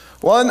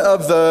One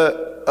of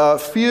the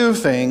few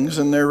things,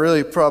 and there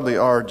really probably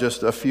are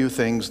just a few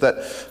things, that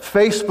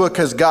Facebook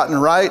has gotten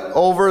right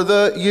over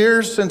the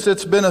years since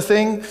it's been a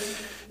thing,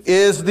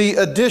 is the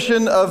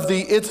addition of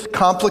the "it's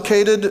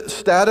complicated"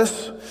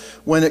 status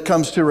when it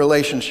comes to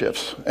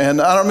relationships.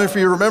 And I don't know if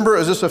you remember, it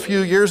was just a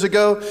few years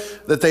ago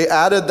that they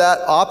added that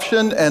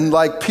option, and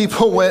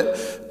people went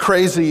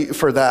crazy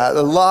for that.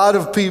 A lot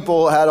of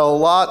people had a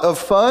lot of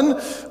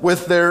fun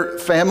with their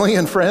family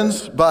and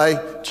friends by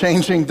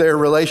changing their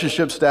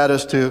relationship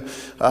status to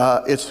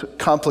 "it's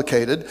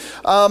complicated."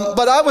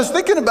 But I was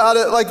thinking about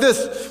it like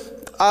this.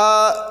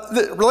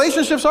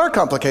 Relationships are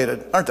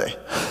complicated, aren't they?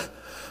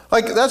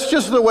 That's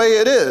just the way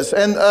it is.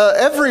 And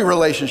every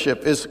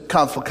relationship is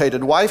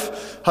complicated.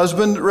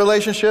 Wife-husband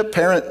relationship,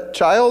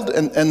 parent-child,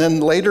 and then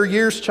later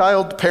years,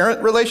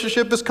 child-parent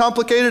relationship is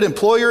complicated.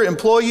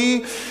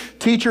 Employer-employee,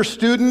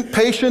 teacher-student,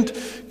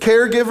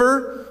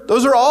 patient-caregiver.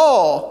 Those are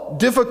all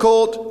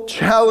difficult,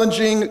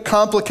 challenging,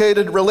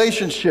 complicated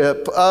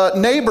relationship.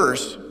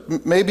 Neighbors.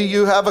 Maybe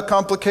you have a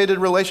complicated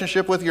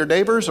relationship with your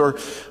neighbors, or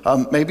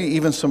maybe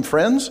even some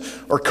friends,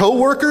 or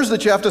coworkers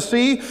that you have to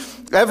see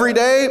every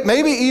day.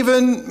 Maybe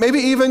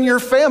even your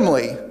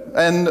family,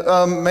 and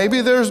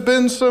maybe there's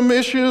been some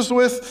issues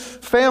with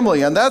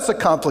family, and that's a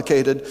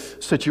complicated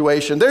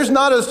situation. There's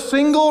not a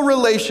single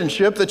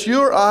relationship that you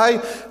or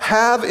I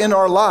have in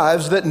our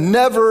lives that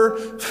never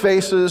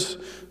faces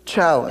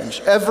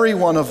challenge. Every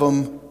one of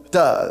them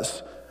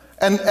does,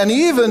 and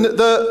even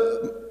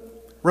the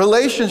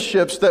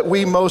relationships that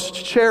we most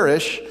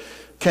cherish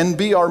can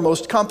be our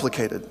most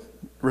complicated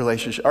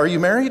relationship. Are you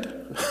married?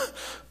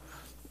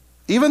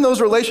 Even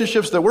those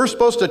relationships that we're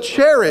supposed to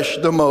cherish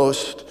the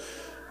most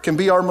can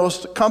be our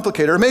most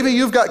complicated. Or maybe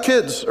you've got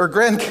kids or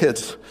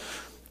grandkids,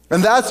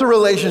 and that's a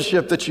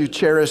relationship that you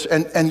cherish,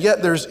 and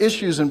yet there's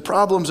issues and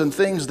problems and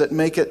things that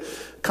make it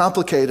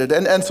complicated.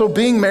 And so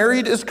being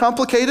married is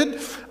complicated,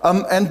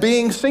 and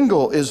being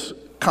single is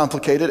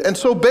complicated. And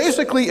so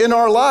basically in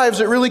our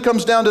lives, it really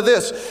comes down to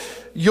this.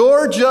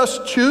 You're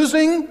just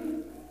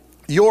choosing,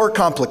 you're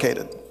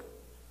complicated.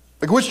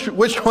 Which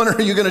one are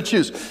you going to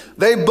choose?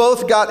 They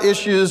both got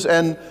issues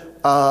and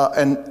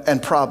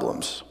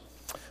problems.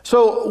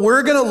 So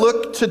we're going to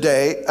look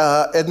today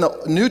in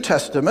the New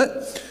Testament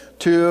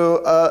to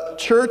a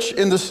church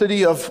in the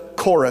city of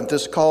Corinth.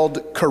 It's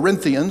called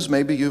Corinthians.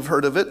 Maybe you've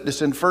heard of it.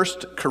 It's in 1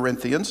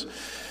 Corinthians.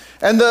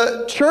 And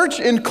the church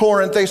in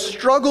Corinth, they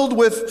struggled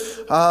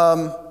with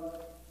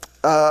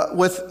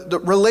the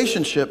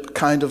relationship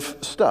kind of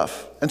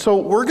stuff. And so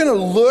we're going to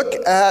look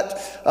at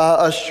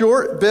a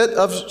short bit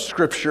of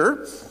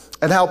scripture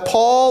and how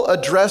Paul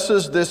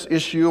addresses this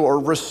issue or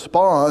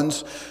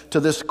responds to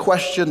this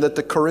question that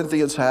the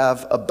Corinthians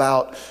have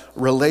about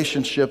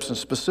relationships, and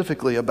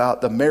specifically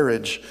about the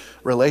marriage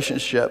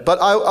relationship. But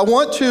I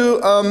want to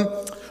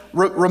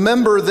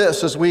remember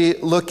this as we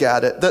look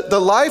at it, that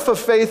the life of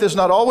faith is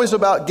not always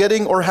about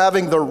getting or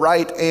having the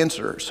right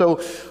answer.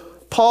 So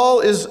Paul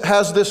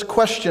has this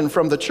question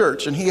from the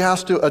church, and he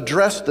has to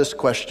address this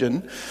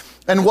question.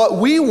 And what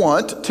we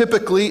want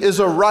typically is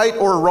a right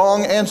or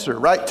wrong answer,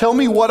 right? Tell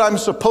me what I'm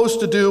supposed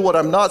to do, what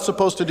I'm not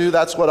supposed to do.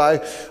 That's what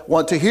I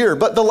want to hear.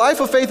 But the life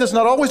of faith is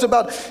not always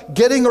about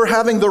getting or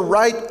having the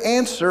right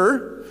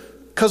answer,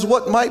 because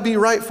what might be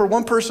right for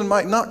one person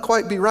might not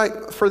quite be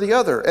right for the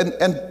other.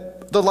 And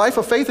the life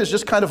of faith is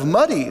just kind of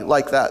muddy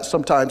like that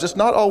sometimes. It's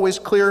not always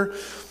clear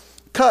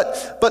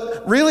cut.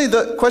 But really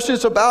the question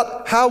is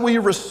about how we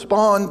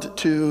respond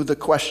to the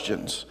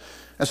questions.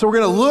 And so we're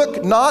going to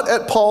look not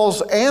at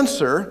Paul's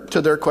answer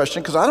to their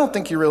question, because I don't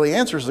think he really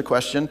answers the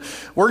question.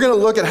 We're going to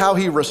look at how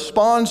he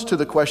responds to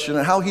the question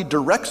and how he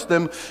directs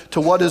them to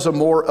what is a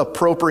more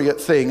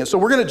appropriate thing. And so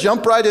we're going to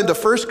jump right into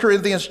 1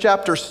 Corinthians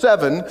chapter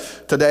 7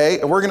 today,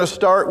 and we're going to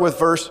start with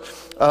verse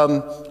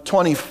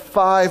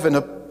 25, and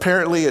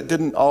apparently it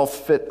didn't all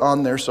fit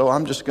on there, so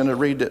I'm just going to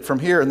read it from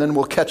here, and then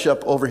we'll catch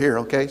up over here,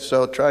 okay?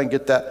 So try and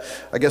get that.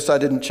 I guess I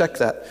didn't check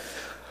that.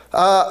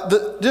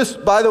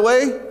 Just by the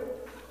way,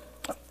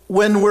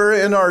 when we're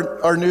in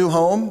our new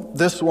home,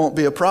 this won't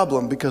be a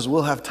problem because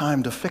we'll have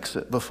time to fix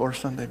it before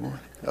Sunday morning.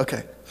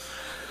 Okay.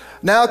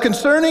 Now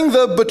concerning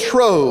the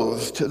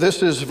betrothed,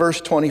 this is verse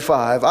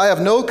 25. I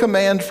have no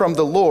command from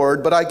the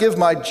Lord, but I give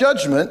my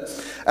judgment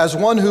as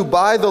one who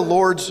by the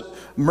Lord's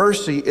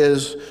mercy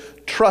is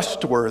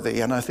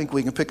trustworthy. And I think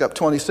we can pick up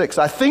 26.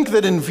 I think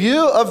that in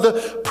view of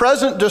the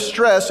present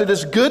distress, it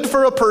is good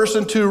for a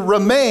person to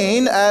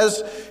remain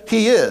as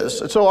he is.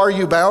 And so are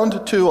you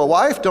bound to a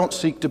wife? Don't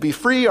seek to be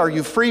free. Are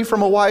you free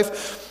from a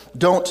wife?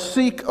 Don't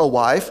seek a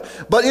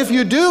wife. But if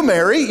you do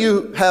marry,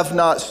 you have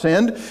not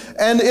sinned.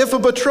 And if a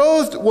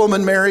betrothed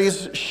woman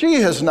marries,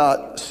 she has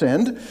not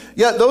sinned.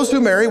 Yet those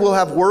who marry will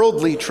have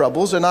worldly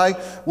troubles, and I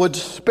would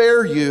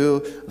spare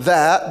you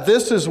that.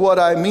 This is what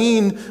I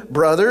mean,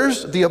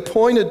 brothers. The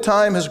appointed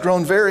time has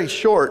grown very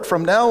short.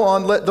 From now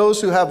on, let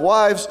those who have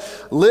wives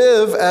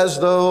live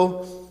as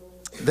though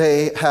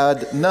they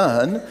had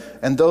none,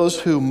 and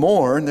those who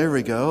mourn, there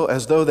we go,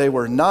 as though they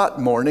were not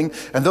mourning,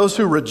 and those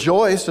who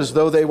rejoice as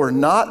though they were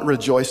not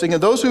rejoicing,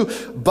 and those who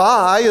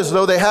buy as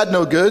though they had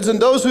no goods, and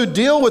those who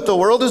deal with the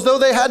world as though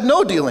they had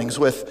no dealings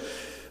with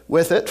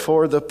it,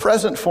 for the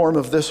present form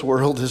of this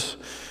world is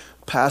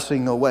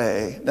passing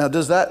away. Now,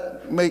 does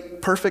that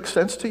make perfect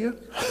sense to you?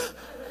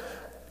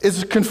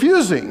 It's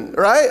confusing,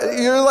 right?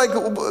 You're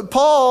like,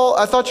 Paul,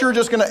 I thought you were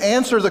just going to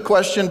answer the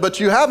question, but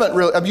you haven't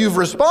really, you've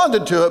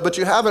responded to it, but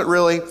you haven't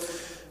really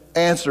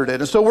answered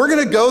it. And so we're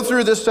going to go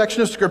through this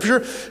section of scripture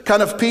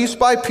kind of piece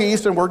by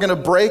piece, and we're going to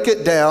break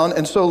it down.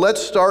 And so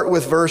let's start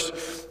with verse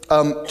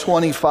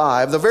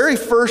 25. The very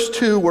first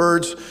two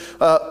words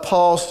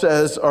Paul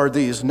says are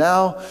these: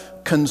 now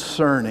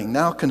concerning.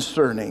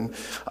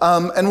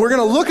 And we're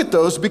going to look at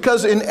those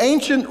because in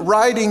ancient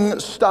writing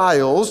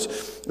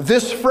styles,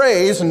 this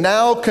phrase,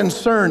 now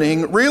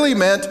concerning, really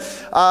meant,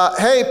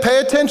 hey, pay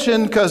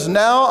attention because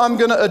now I'm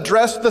going to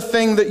address the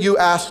thing that you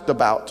asked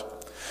about.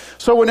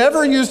 So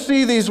whenever you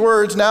see these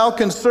words, now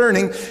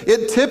concerning,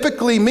 it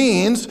typically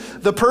means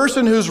the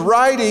person who's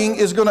writing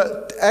is going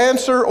to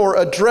answer or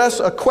address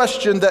a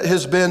question that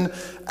has been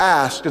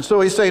asked. And so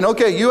he's saying,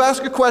 okay, you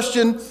ask a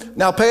question,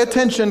 now pay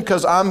attention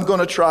because I'm going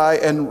to try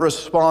and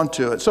respond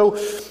to it. So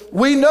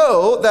we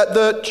know that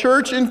the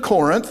church in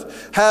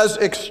Corinth has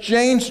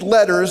exchanged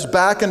letters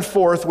back and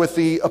forth with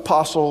the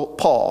Apostle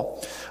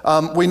Paul.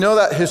 We know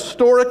that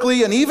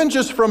historically, and even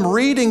just from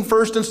reading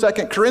 1st and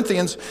 2nd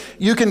Corinthians,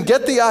 you can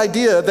get the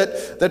idea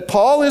that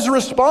Paul is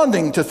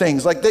responding to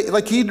things.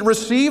 Like he'd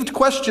received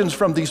questions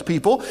from these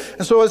people,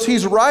 and so as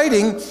he's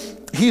writing,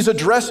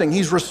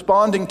 he's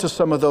responding to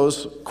some of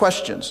those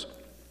questions.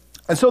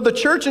 And so the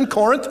church in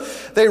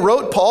Corinth, they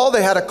wrote Paul,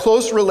 they had a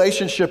close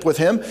relationship with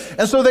him,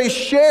 and so they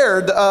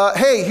shared,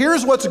 hey,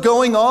 here's what's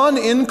going on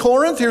in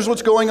Corinth, here's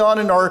what's going on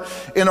in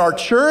our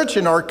church,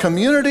 in our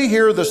community,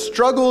 here are the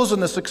struggles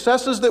and the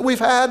successes that we've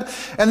had,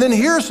 and then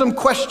here are some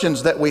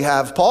questions that we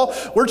have, Paul.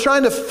 We're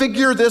trying to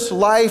figure this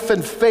life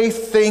and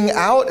faith thing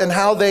out and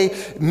how they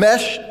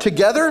mesh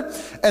together,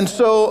 and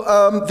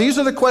so these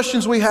are the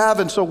questions we have,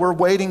 and so we're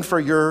waiting for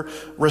your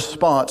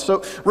response.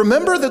 So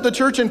remember that the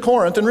church in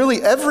Corinth, and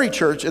really every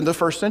church in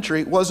the first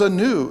century, was a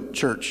new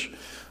church.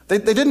 They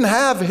didn't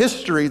have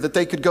history that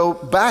they could go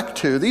back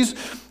to. These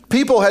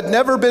people had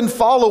never been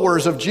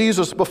followers of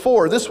Jesus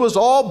before. This was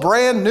all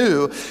brand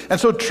new. And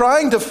so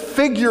trying to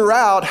figure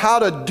out how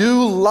to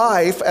do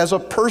life as a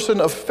person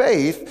of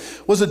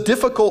faith was a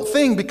difficult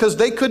thing because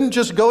they couldn't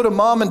just go to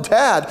mom and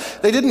dad.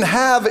 They didn't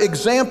have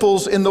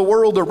examples in the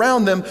world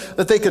around them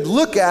that they could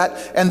look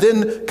at and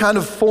then kind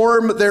of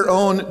form their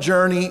own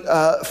journey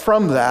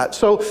from that.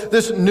 So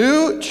this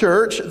new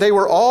church, they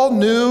were all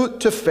new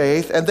to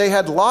faith, and they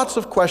had lots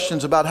of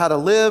questions about how to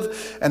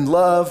live and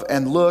love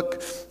and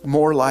look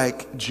more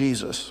like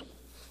Jesus.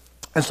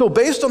 And so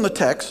based on the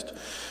text,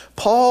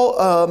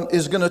 Paul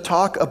is going to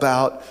talk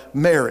about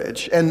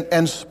marriage.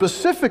 And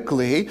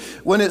specifically,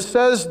 when it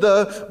says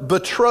the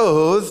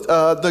betrothed,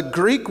 the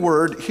Greek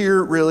word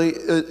here really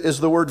is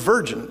the word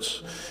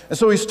virgins. And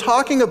so he's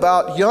talking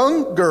about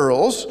young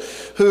girls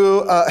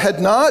who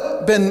had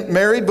not been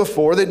married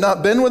before. They'd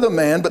not been with a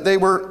man, but they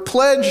were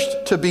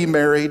pledged to be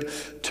married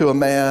to a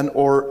man,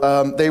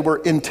 or they were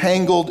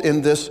entangled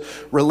in this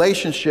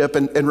relationship.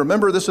 And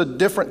remember, this is a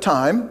different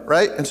time,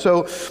 right? And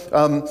so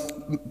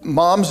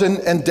moms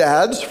and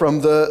dads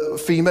from the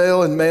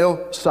female and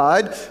male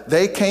side,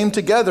 they came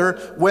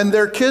together when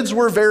their kids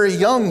were very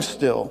young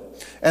still.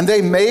 And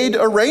they made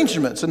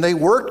arrangements and they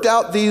worked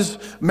out these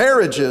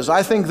marriages.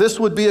 I think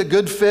this would be a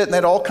good fit, and they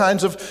had all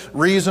kinds of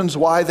reasons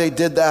why they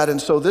did that. And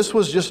so this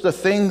was just a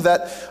thing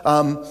that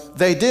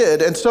they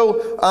did. And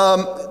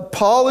so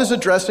Paul is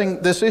addressing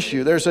this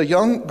issue. There's a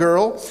young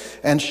girl,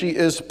 and she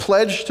is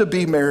pledged to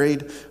be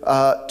married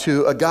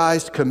to a guy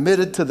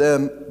committed to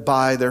them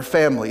by their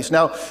families.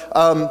 Now,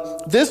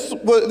 this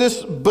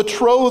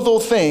betrothal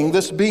thing,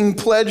 this being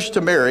pledged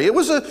to marry, it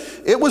was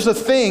a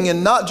thing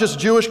in not just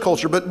Jewish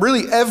culture, but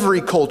really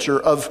every culture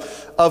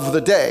of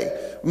the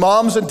day.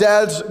 Moms and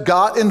dads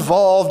got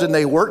involved and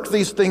they worked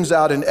these things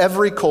out in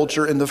every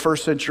culture in the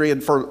first century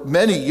and for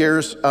many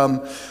years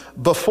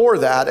before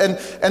that.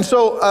 And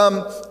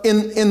so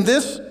in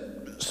this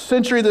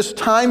century, this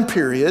time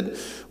period,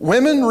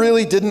 women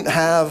really didn't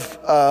have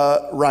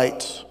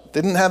rights. They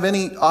didn't have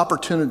any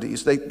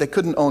opportunities. They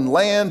couldn't own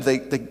land. They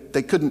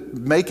couldn't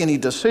make any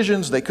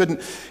decisions. They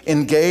couldn't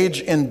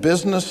engage in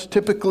business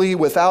typically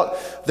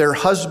without their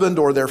husband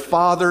or their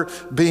father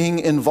being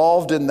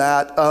involved in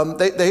that.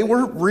 They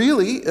were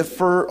really,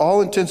 for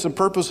all intents and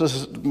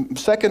purposes,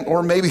 second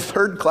or maybe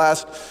third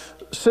class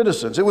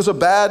citizens. It was a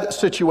bad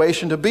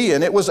situation to be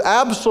in. It was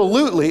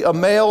absolutely a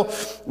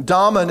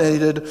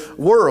male-dominated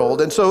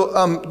world. And so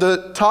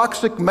the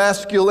toxic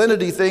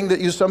masculinity thing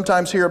that you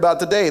sometimes hear about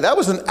today, that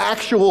was an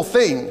actual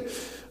thing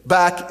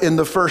back in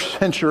the first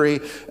century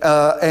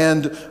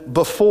and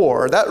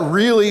before. That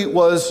really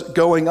was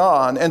going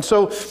on. And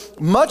so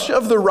much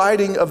of the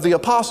writing of the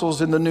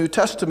apostles in the New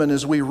Testament,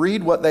 as we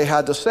read what they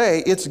had to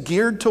say, it's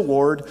geared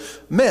toward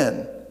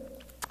men.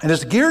 And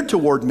it's geared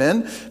toward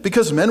men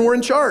because men were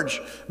in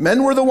charge.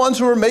 Men were the ones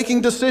who were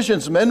making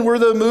decisions. Men were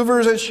the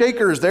movers and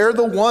shakers. They're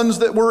the ones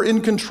that were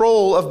in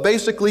control of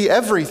basically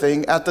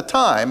everything at the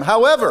time.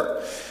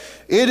 However,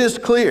 it is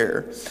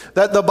clear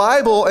that the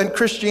Bible and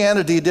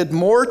Christianity did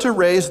more to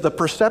raise the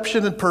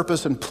perception and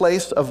purpose and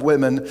place of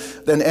women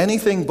than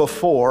anything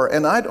before,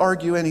 and I'd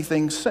argue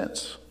anything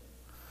since.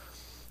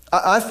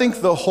 I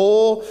think the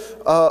whole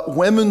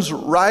women's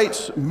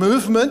rights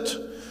movement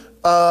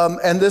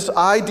and this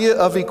idea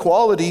of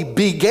equality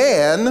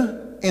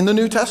began in the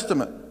New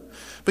Testament.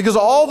 Because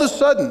all of a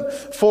sudden,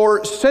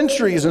 for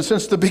centuries and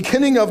since the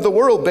beginning of the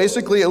world,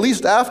 basically at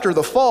least after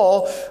the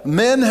fall,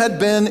 men had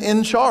been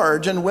in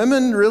charge and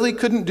women really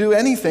couldn't do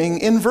anything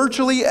in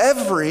virtually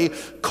every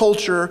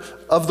culture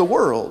of the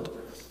world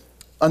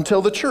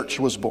until the church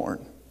was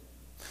born.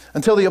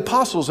 Until the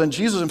apostles and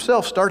Jesus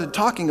himself started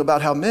talking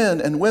about how men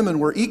and women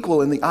were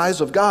equal in the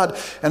eyes of God.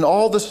 And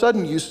all of a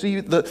sudden you see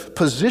the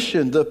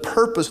position, the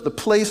purpose, the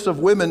place of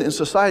women in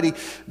society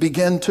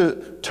begin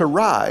to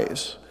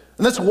rise.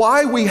 And that's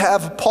why we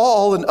have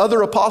Paul and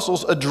other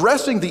apostles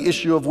addressing the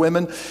issue of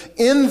women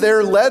in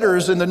their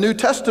letters in the New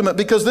Testament,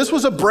 because this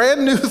was a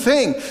brand new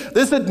thing.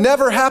 This had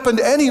never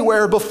happened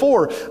anywhere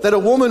before, that a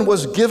woman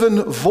was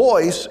given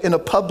voice in a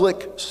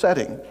public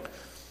setting.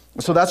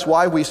 So that's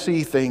why we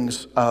see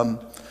things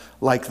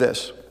like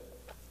this.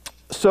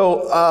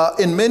 So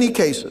in many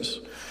cases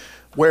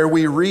where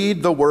we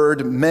read the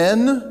word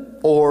men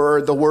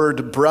or the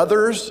word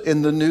brothers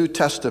in the New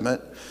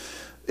Testament,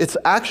 it's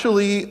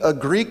actually a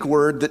Greek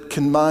word that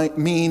can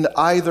mean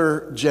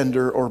either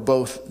gender or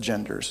both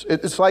genders.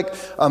 It's like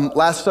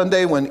last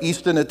Sunday when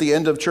Easton at the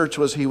end of church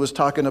he was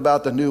talking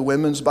about the new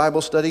women's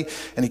Bible study,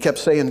 and he kept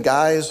saying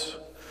guys.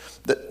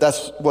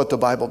 That's what the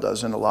Bible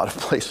does in a lot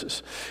of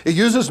places. It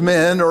uses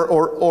men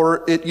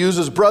or it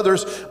uses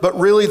brothers, but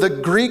really the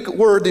Greek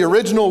word, the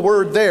original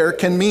word there,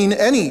 can mean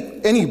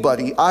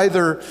anybody,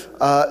 either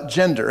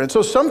gender. And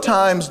so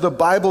sometimes the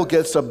Bible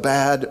gets a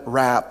bad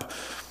rap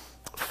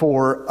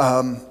for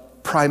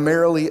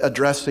primarily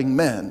addressing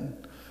men.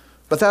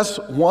 But that's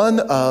one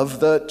of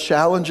the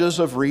challenges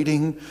of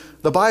reading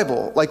the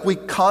Bible. Like, we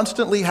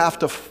constantly have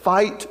to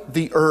fight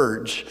the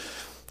urge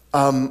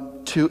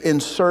to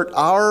insert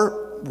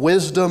our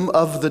wisdom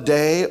of the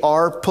day,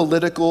 our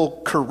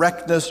political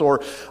correctness,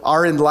 or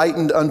our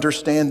enlightened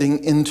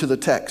understanding into the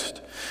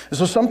text. And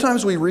so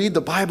sometimes we read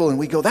the Bible and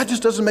we go, that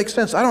just doesn't make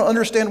sense. I don't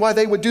understand why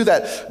they would do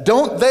that.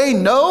 Don't they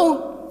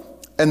know?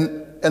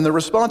 And the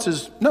response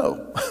is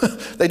no.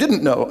 They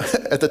didn't know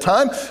at the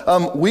time.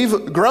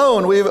 We've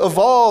grown, we've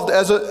evolved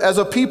as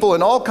a people,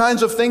 and all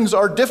kinds of things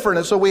are different.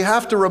 And so we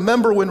have to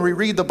remember when we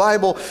read the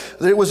Bible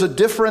that it was a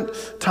different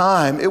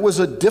time. It was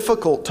a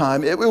difficult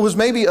time. It was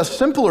maybe a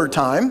simpler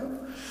time,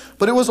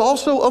 but it was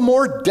also a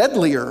more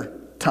deadlier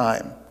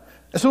time.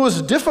 And so it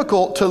was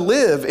difficult to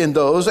live in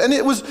those, and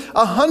it was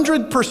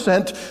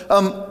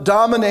 100%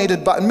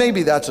 dominated by,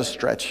 maybe that's a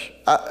stretch,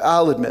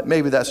 I'll admit,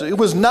 maybe it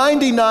was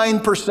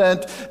 99%,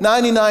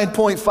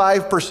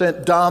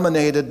 99.5%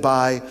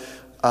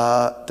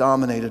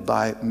 dominated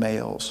by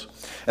males.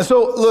 And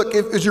so, look,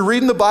 as you're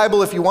reading the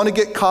Bible, if you want to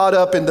get caught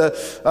up in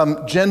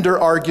the gender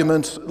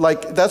arguments,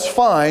 that's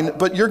fine,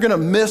 but you're going to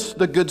miss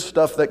the good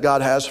stuff that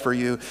God has for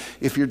you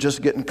if you're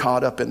just getting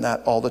caught up in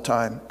that all the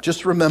time.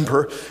 Just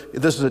remember,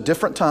 this is a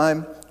different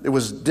time. There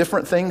was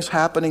different things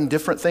happening,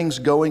 different things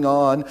going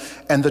on,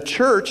 and the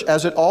church,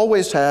 as it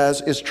always has,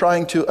 is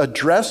trying to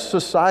address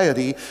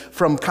society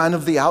from kind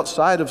of the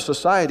outside of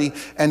society,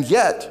 and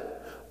yet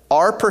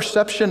our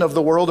perception of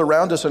the world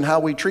around us and how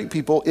we treat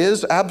people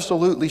is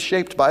absolutely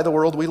shaped by the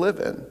world we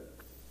live in.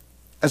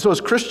 And so as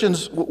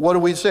Christians, what do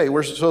we say?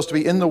 We're supposed to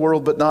be in the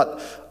world but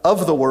not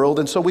of the world,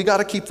 and so we got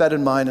to keep that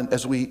in mind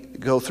as we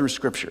go through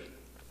Scripture.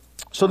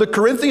 So the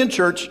Corinthian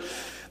church,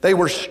 they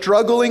were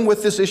struggling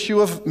with this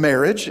issue of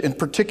marriage, in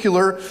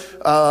particular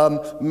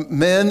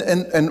men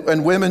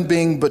and women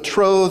being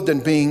betrothed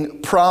and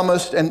being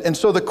promised. And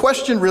so the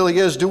question really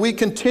is, do we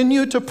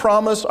continue to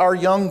promise our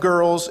young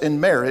girls in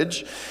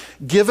marriage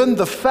given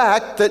the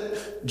fact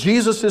that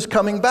Jesus is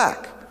coming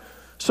back?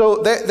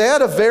 So they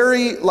had a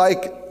very,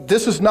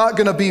 this is not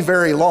going to be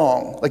very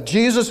long.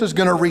 Jesus is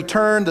going to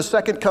return. The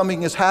second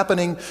coming is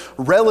happening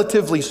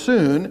relatively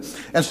soon.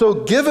 And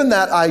so given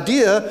that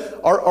idea,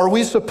 are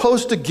we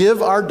supposed to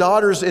give our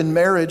daughters in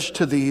marriage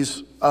to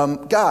these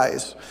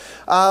guys?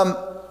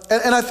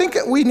 And I think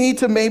we need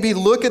to maybe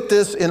look at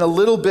this in a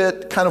little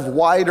bit kind of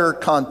wider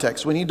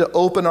context. We need to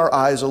open our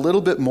eyes a little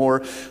bit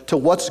more to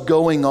what's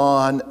going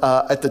on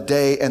at the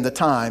day and the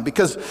time.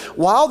 Because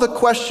while the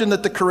question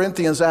that the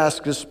Corinthians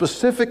ask is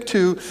specific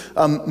to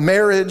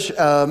marriage,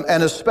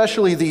 and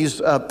especially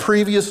these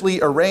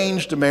previously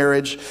arranged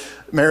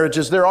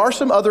marriages, there are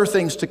some other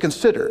things to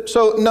consider.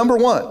 So number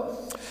one,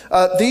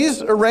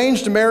 These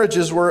arranged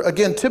marriages were,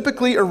 again,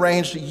 typically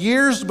arranged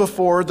years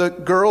before the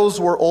girls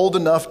were old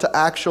enough to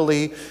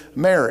actually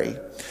marry.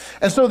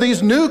 And so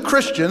these new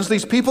Christians,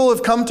 these people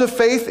have come to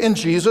faith in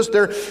Jesus.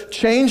 They're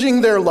changing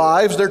their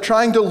lives. They're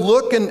trying to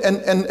look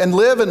and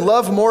live and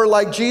love more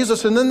like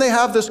Jesus. And then they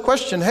have this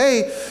question,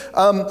 hey,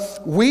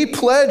 we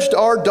pledged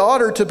our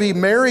daughter to be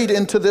married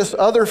into this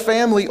other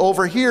family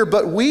over here,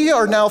 but we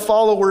are now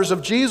followers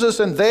of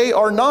Jesus and they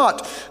are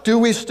not. Do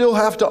we still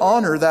have to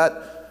honor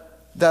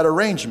that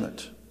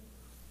arrangement?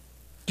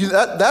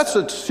 That's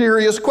a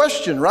serious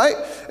question, right?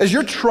 As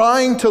you're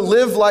trying to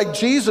live like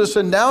Jesus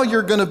and now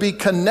you're going to be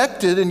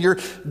connected and you're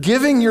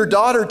giving your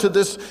daughter to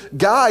this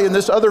guy in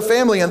this other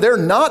family and they're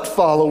not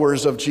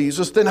followers of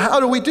Jesus, then how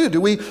do we do?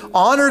 Do we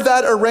honor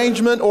that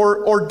arrangement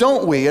or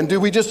don't we? And do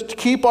we just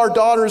keep our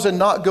daughters and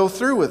not go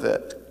through with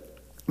it?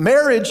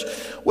 Marriage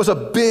was a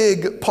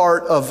big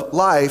part of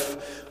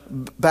life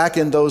back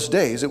in those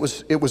days. It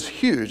was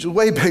huge,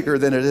 way bigger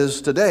than it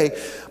is today.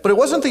 But it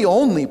wasn't the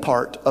only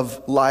part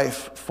of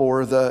life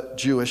for the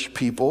Jewish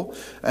people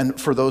and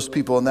for those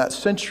people in that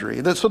century.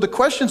 So the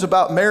questions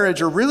about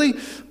marriage are really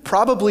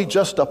probably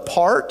just a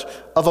part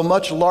of a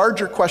much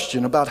larger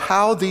question about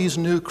how these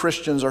new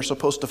Christians are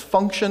supposed to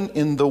function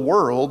in the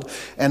world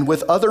and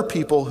with other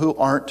people who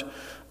aren't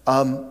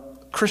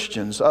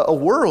Christians, a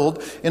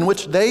world in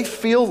which they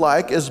feel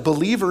like, as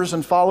believers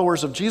and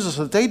followers of Jesus,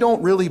 that they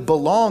don't really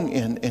belong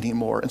in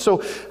anymore. And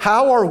so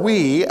how are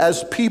we,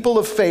 as people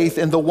of faith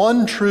in the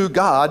one true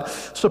God,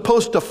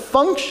 supposed to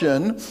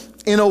function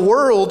in a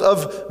world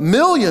of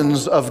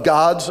millions of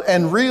gods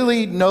and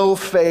really no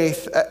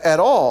faith at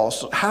all?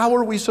 So how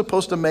are we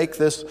supposed to make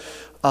this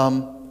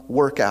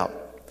work out?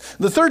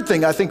 The third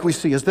thing I think we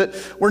see is that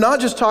we're not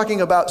just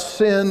talking about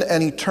sin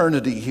and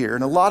eternity here.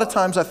 And a lot of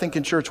times I think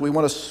in church we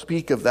want to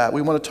speak of that.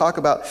 We want to talk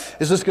about,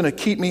 is this going to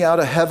keep me out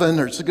of heaven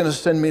or is it going to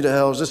send me to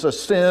hell? Is this a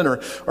sin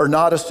or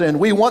not a sin?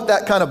 We want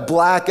that kind of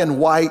black and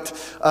white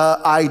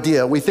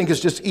idea. We think it's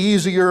just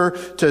easier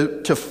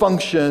to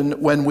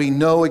function when we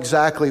know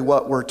exactly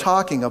what we're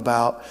talking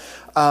about.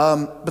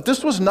 But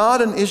this was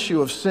not an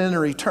issue of sin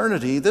or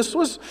eternity. This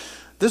was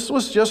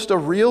just a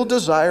real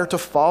desire to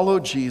follow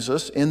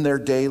Jesus in their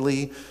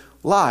daily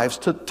lives,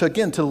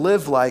 to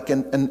live like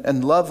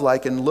and love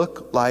like and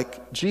look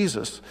like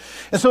Jesus.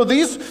 And so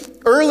these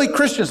early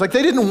Christians,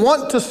 they didn't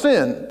want to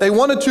sin. They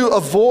wanted to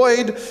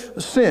avoid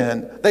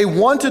sin. They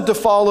wanted to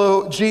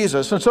follow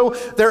Jesus. And so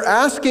they're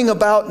asking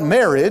about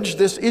marriage,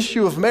 this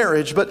issue of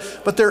marriage,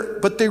 but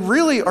they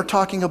really are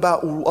talking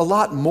about a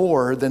lot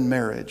more than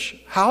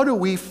marriage. How do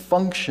we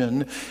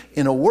function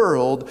in a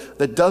world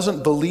that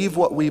doesn't believe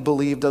what we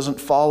believe,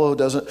 doesn't follow,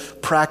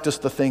 doesn't practice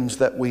the things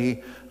that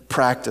we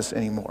practice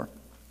anymore?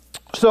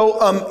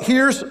 So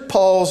here's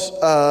Paul's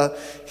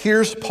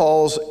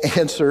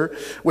answer,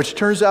 which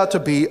turns out to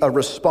be a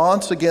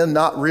response. Again,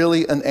 not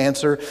really an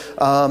answer.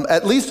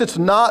 At least it's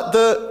not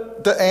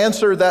the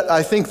answer that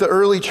I think the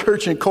early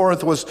church in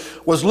Corinth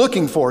was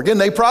looking for. Again,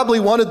 they probably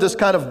wanted this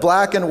kind of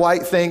black and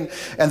white thing,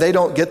 and they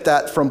don't get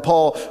that from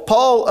Paul.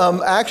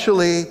 Paul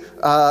actually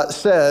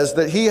says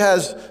that he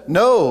has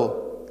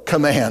no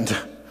command.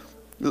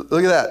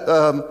 Look at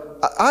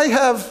that.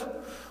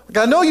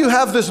 I know you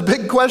have this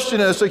big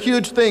question and it's a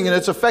huge thing and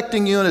it's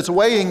affecting you and it's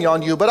weighing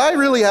on you, but I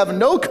really have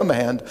no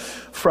command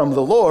from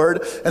the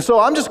Lord. And so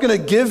I'm just going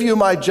to give you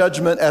my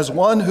judgment as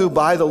one who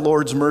by the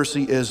Lord's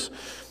mercy is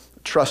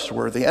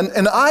trustworthy.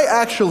 And I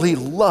actually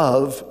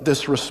love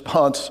this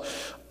response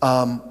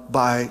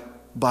by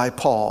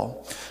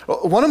Paul.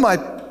 One of my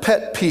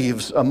pet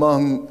peeves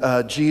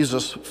among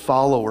Jesus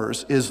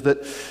followers is that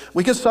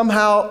we can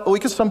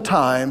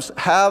sometimes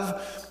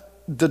have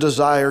the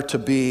desire to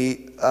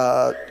be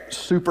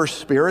super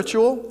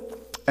spiritual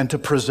and to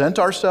present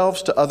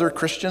ourselves to other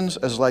Christians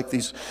as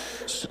these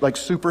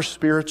super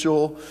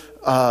spiritual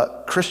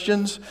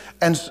Christians.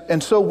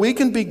 And so we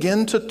can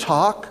begin to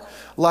talk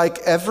like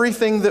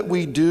everything that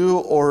we do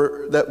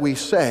or that we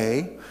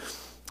say,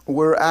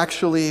 we're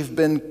actually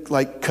been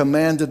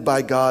commanded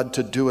by God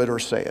to do it or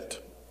say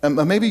it. And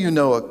maybe you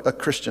know a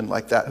Christian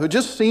like that who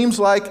just seems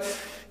like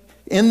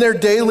in their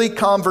daily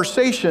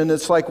conversation,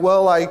 it's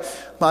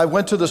I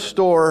went to the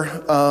store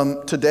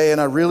today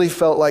and I really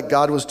felt like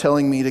God was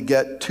telling me to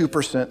get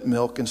 2%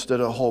 milk instead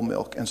of whole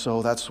milk. And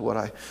so that's what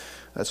I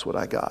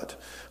got.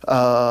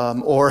 I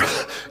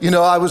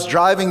was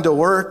driving to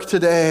work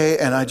today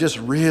and I just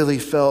really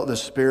felt the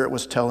Spirit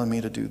was telling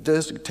me to do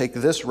this, take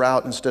this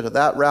route instead of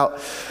that route.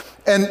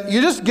 And you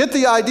just get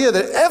the idea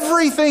that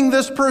everything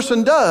this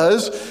person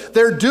does,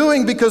 they're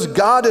doing because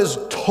God has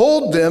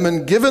told them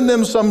and given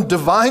them some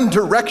divine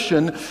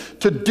direction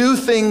to do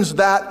things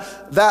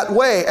that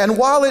way. And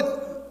while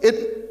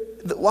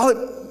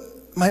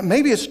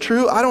maybe it's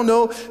true, I don't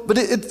know, but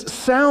it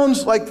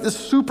sounds like this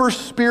super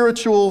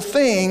spiritual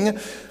thing.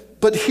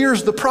 But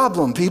here's the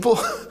problem, people.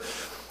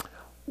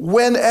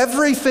 When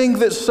everything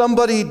that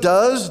somebody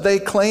does, they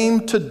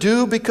claim to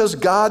do because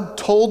God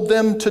told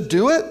them to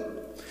do it,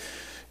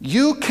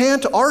 you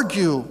can't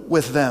argue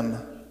with them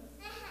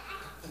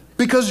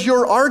because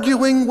you're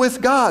arguing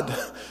with God.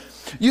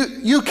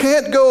 You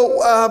can't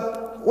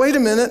go, wait a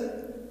minute.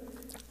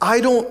 I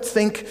don't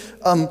think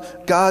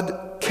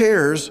God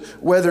cares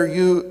whether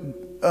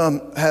you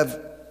have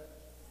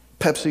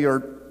Pepsi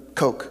or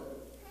Coke.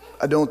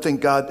 I don't think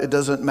God, it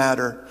doesn't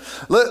matter.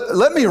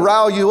 Let me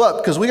rile you up,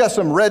 because we got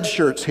some red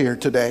shirts here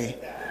today.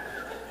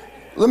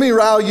 Let me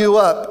rile you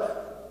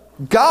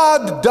up.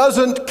 God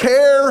doesn't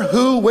care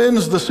who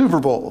wins the Super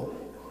Bowl.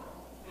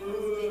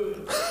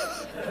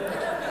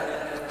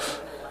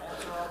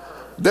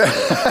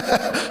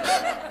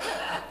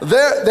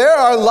 There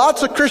are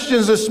lots of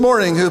Christians this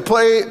morning who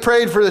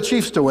prayed for the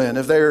Chiefs to win.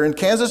 If they're in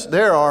Kansas,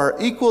 there are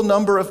equal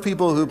number of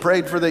people who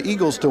prayed for the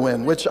Eagles to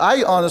win, which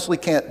I honestly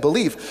can't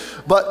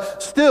believe.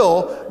 But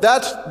still,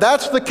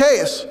 that's the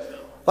case.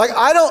 Like,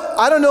 I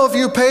don't know if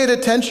you paid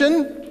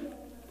attention,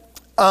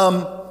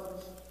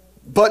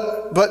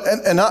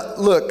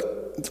 look,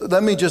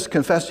 let me just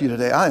confess to you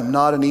today, I am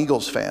not an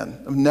Eagles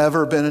fan. I've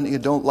never been you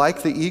don't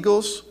like the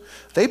Eagles?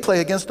 They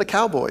play against the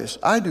Cowboys.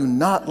 I do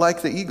not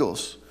like the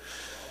Eagles.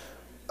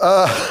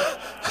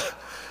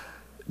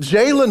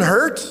 Jalen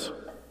Hurts,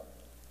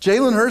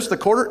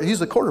 he's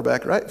the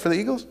quarterback, right, for the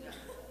Eagles?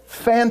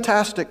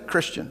 Fantastic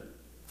Christian,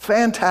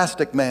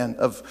 fantastic man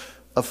of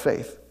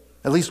faith,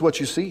 at least what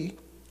you see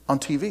on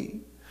TV.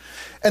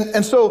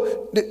 And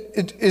so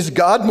is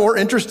God more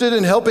interested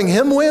in helping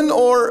him win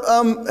or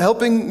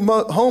helping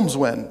Mahomes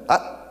win?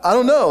 I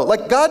don't know.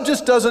 Like, God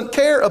just doesn't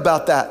care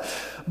about that.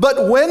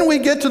 But when we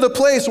get to the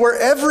place where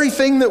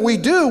everything that we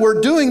do, we're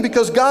doing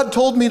because God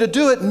told me to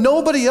do it,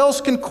 nobody else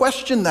can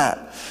question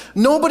that.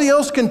 Nobody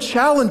else can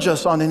challenge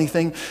us on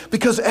anything,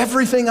 because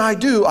everything I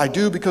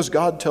do because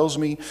God tells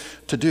me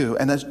to do.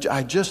 And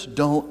I just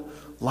don't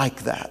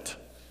like that.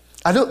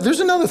 There's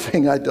another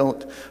thing I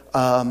don't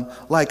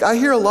like. I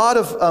hear a lot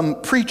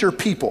of preacher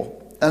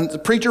people, and the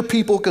preacher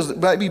people, because it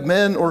might be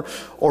men or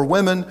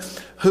women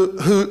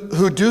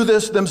who do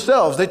this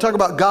themselves. They talk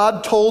about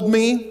God told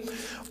me.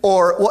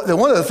 Or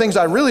one of the things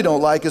I really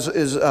don't like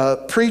is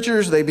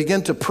preachers, they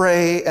begin to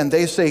pray and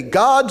they say,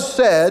 God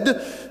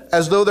said,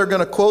 as though they're going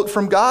to quote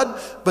from God,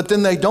 but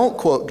then they don't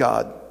quote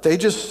God. They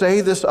just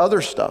say this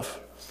other stuff.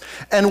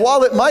 And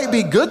while it might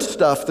be good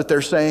stuff that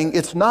they're saying,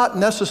 it's not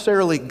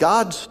necessarily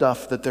God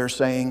stuff that they're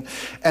saying.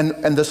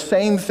 And the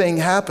same thing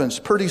happens.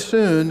 Pretty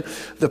soon,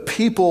 the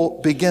people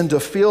begin to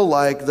feel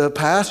like the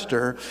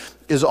pastor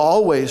is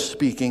always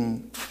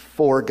speaking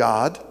for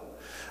God.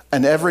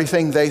 And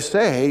everything they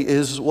say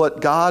is what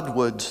God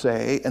would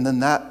say, and then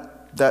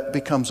that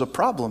becomes a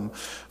problem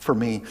for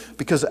me.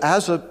 Because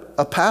as a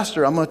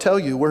pastor, I'm going to tell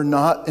you, we're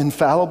not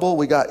infallible.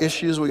 We got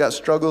issues, we got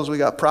struggles, we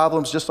got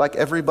problems, just like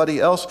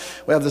everybody else.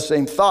 We have the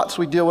same thoughts,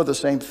 we deal with the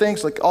same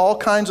things, like all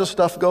kinds of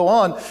stuff go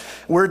on.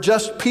 We're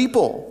just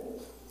people.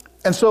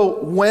 And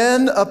so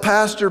when a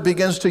pastor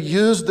begins to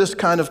use this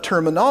kind of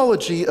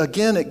terminology,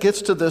 again, it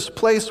gets to this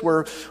place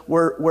where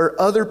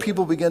other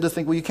people begin to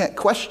think, well, you can't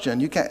question,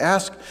 you can't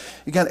ask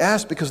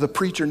because the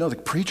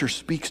preacher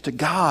speaks to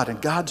God and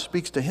God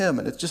speaks to him.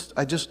 And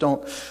I just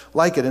don't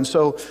like it. And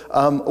so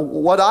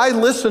what I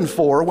listen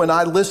for when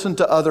I listen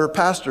to other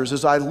pastors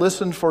is I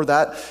listen for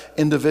that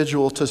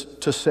individual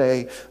to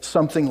say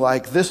something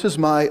like, this is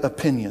my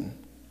opinion.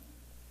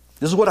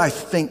 This is what I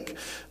think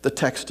the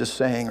text is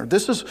saying, or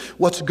this is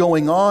what's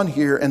going on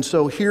here, and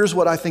so here's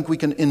what I think we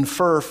can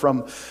infer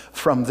from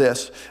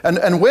this.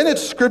 And when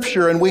it's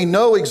Scripture and we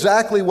know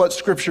exactly what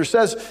Scripture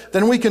says,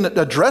 then we can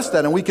address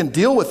that and we can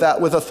deal with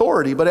that with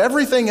authority. But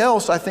everything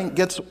else, I think,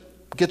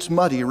 gets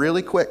muddy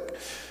really quick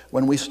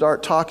when we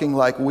start talking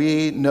like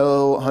we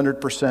know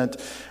 100%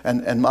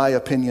 and my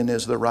opinion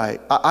is the right.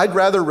 I'd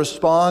rather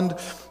respond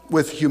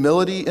with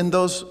humility in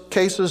those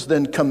cases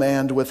than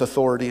command with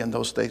authority in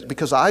those things,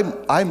 because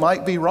I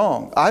might be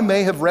wrong. I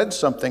may have read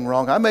something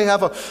wrong. I may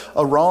have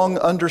a wrong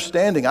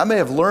understanding. I may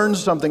have learned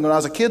something when I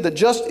was a kid that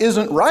just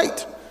isn't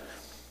right.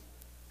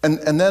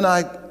 And then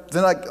I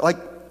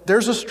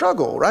there's a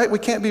struggle, right? We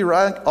can't be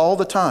right all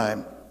the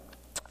time.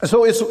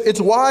 So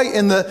it's why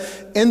in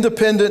the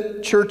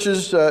independent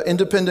churches,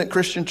 independent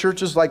Christian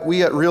churches like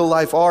we at Real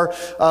Life are,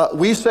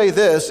 we say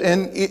this,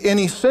 in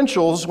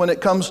essentials, when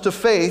it comes to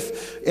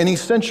faith, in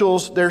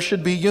essentials, there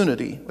should be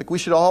unity. Like, we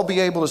should all be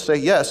able to say,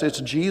 yes, it's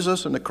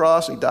Jesus and the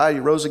cross, he died, he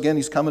rose again,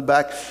 he's coming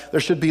back. There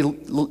should be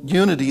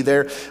unity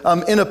there.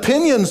 In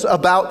opinions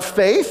about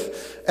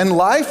faith and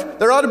life,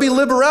 there ought to be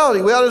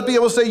liberality. We ought to be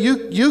able to say,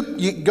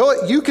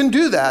 you can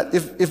do that.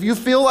 If you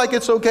feel like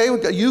it's okay,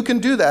 you can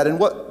do that. And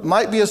what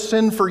might be a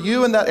sin for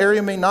you in that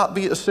area may not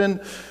be a sin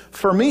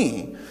for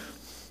me.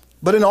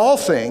 But in all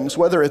things,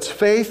 whether it's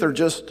faith or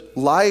just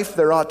life,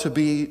 there ought to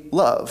be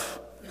love.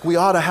 We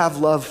ought to have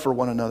love for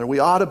one another. We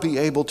ought to be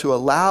able to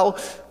allow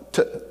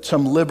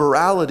some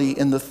liberality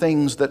in the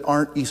things that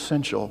aren't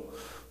essential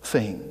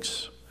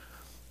things.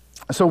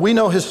 So we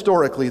know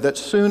historically that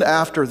soon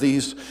after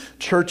these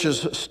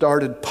churches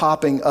started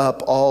popping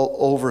up all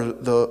over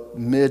the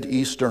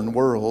Mideastern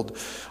world,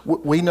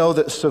 we know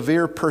that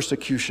severe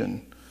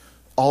persecution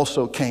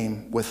also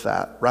came with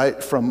that,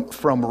 right?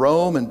 From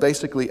Rome and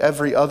basically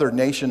every other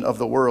nation of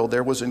the world,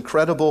 there was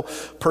incredible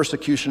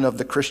persecution of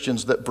the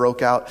Christians that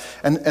broke out.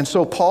 And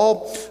so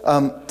Paul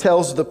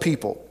tells the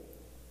people,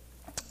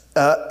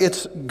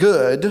 it's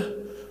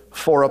good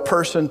for a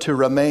person to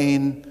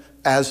remain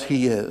as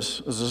he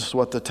is. This is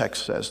what the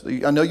text says.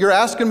 I know you're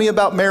asking me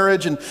about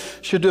marriage and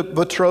should it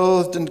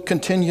betrothed and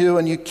continue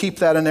and you keep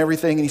that and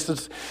everything. And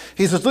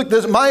he says, look,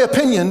 my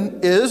opinion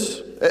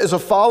is, as a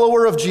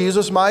follower of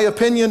Jesus, my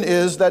opinion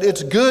is that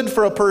it's good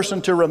for a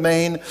person to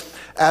remain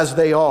as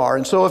they are.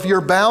 And so if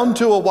you're bound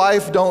to a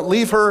wife, don't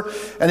leave her.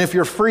 And if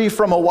you're free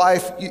from a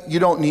wife, you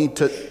don't need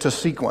to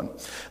seek one.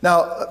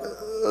 Now,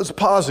 let's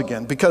pause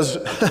again, because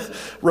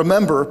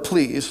remember,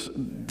 please,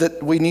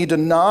 that we need to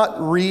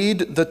not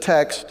read the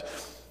text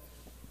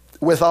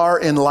with our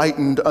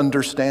enlightened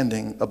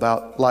understanding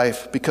about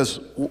life, because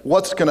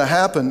what's going to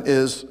happen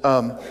is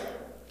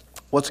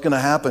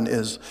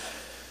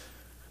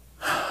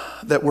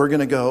that we're going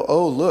to go,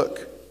 oh,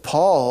 look,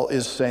 Paul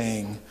is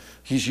saying,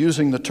 he's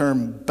using the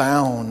term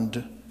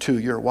bound to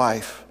your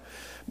wife.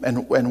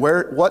 And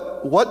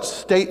what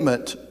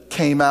statement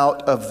came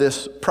out of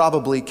this,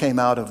 probably came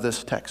out of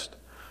this text?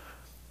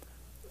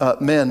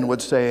 Men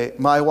would say,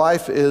 my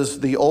wife is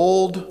the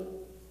old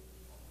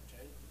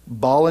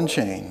ball and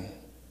chain.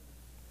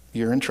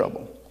 You're in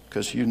trouble,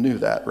 because you knew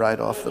that right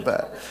off the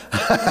bat.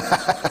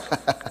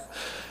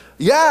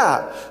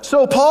 Yeah.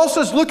 So Paul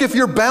says, look, if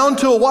you're bound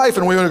to a wife,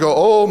 and we're going to go,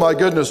 oh my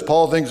goodness,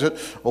 Paul thinks that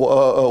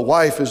a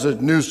wife is a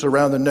noose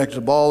around the neck,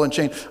 a ball and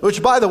chain,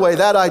 which, by the way,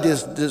 that idea,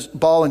 this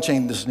ball and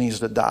chain just needs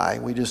to die.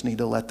 We just need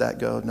to let that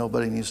go.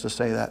 Nobody needs to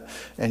say that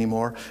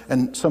anymore.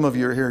 And some of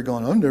you are here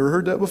going, I've never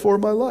heard that before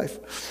in my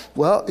life.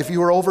 Well, if you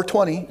were over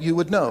 20, you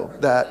would know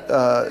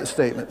that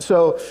statement.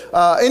 So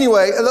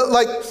anyway,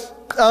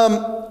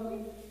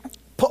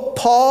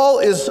 Paul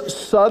is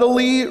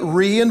subtly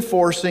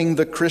reinforcing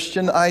the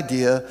Christian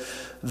idea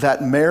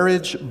that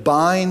marriage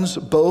binds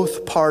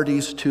both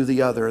parties to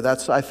the other.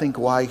 That's, I think,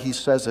 why he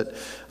says it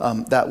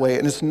that way.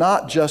 And it's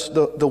not just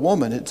the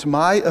woman. It's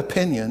my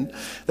opinion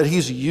that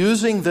he's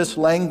using this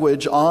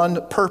language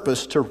on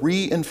purpose to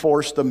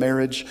reinforce the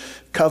marriage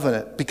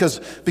covenant.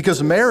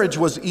 Because marriage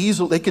was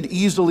they could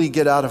easily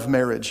get out of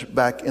marriage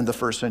back in the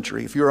first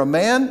century. If you're a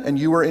man and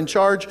you were in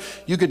charge,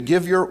 you could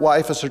give your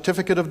wife a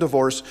certificate of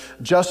divorce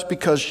just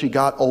because she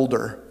got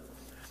older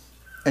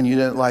and you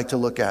didn't like to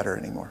look at her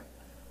anymore.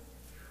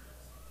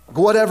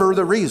 Whatever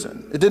the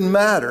reason, it didn't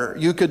matter.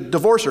 You could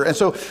divorce her. And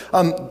so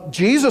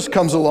Jesus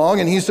comes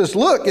along and he says,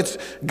 look, it's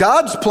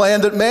God's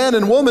plan that man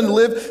and woman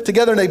live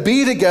together and they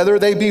be together.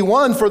 They be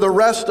one for the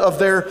rest of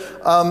their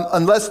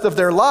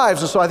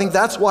lives. And so I think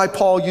that's why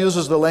Paul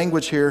uses the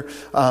language here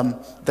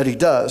that he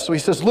does. So he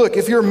says, look,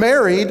 if you're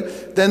married,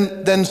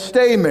 then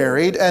stay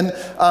married. And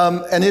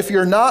if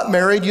you're not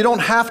married, you don't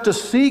have to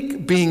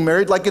seek being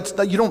married.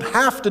 You don't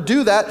have to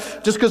do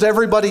that just because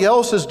everybody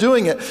else is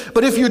doing it.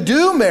 But if you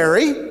do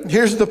marry,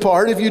 here's the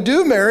part, if you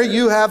do marry,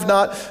 you have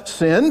not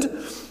sinned.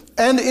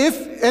 And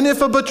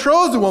if a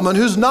betrothed woman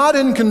who's not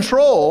in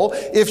control,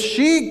 if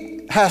she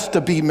has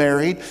to be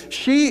married,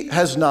 she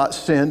has not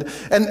sinned.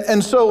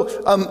 And so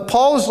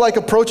Paul is like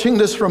approaching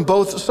this from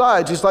both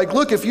sides. He's like,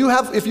 look, if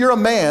you're a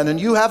man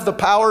and you have the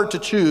power to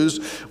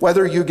choose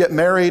whether you get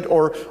married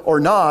or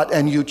not,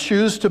 and you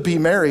choose to be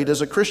married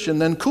as a Christian,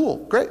 then cool,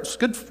 great, it's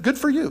good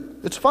for you.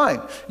 It's fine.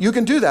 You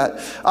can do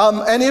that.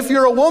 And if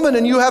you're a woman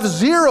and you have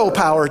zero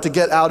power to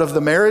get out of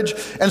the marriage,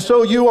 and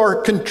so you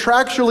are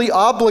contractually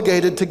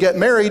obligated to get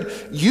married,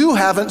 you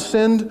haven't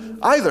sinned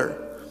either.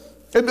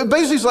 It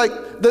basically is like,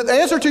 the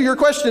answer to your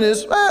question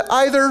is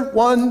either,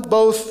 one,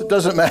 both,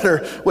 doesn't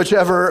matter,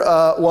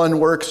 whichever one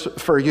works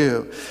for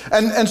you.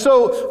 And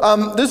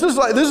so this is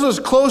as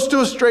close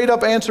to a straight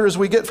up answer as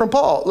we get from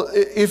Paul.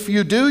 If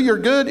you do, you're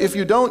good. If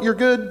you don't, you're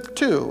good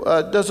too.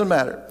 Doesn't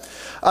matter.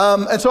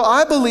 And so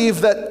I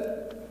believe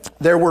that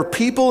there were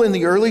people in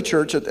the early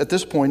church at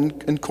this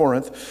point in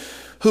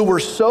Corinth who were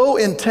so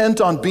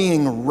intent on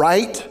being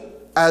right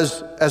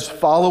as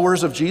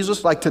followers of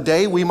Jesus. Like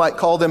today, we might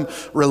call them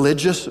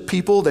religious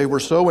people. They were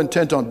so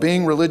intent on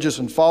being religious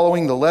and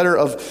following the letter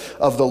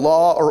of the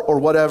law or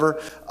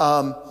whatever,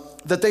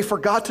 that they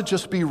forgot to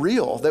just be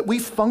real, that we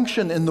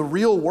function in the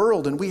real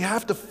world and we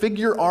have to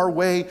figure our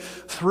way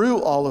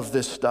through all of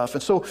this stuff.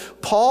 And so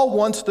Paul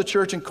wants the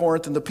church in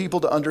Corinth and the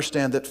people to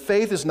understand that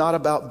faith is not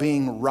about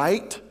being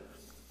right.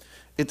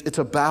 It's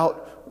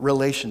about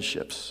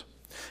relationships.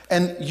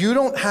 And you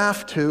don't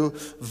have to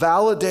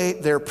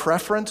validate their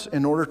preference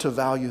in order to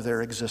value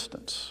their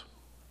existence.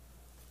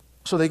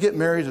 So they get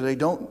married or they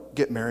don't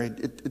get married,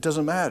 it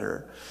doesn't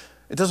matter.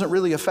 It doesn't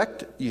really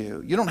affect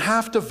you. You don't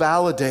have to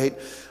validate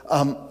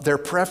their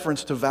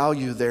preference to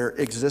value their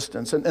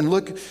existence. And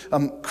look,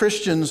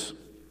 Christians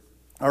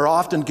are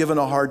often given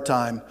a hard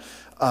time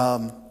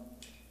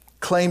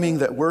claiming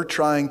that we're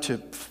trying to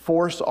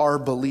force our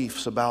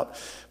beliefs about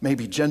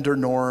maybe gender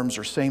norms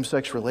or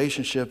same-sex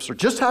relationships or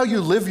just how you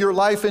live your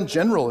life in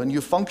general and you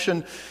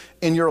function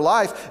in your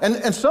life.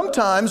 And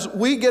sometimes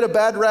we get a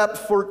bad rap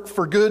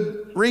for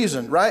good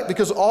reason, right?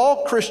 Because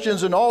all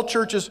Christians and all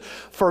churches,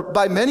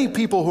 by many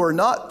people who are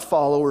not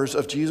followers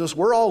of Jesus,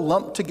 we're all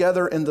lumped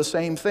together in the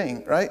same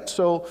thing, right?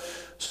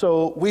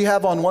 So we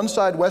have on one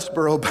side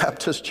Westboro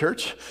Baptist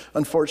Church,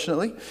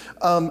 unfortunately.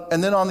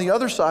 And then on the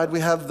other side, we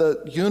have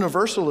the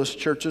Universalist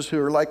churches who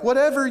are like,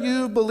 whatever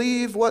you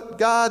believe, what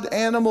God,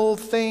 animal,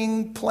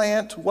 thing,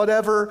 plant,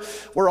 whatever,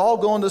 we're all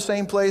going to the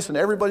same place and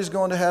everybody's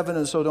going to heaven,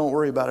 and so don't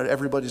worry about it.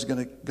 Everybody's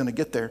going to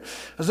get there.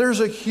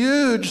 There's a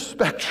huge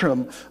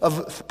spectrum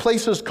of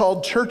places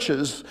called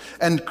churches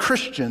and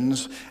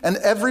Christians, and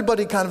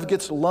everybody kind of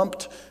gets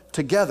lumped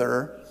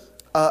together.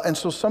 And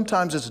so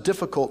sometimes it's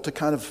difficult to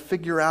kind of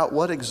figure out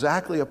what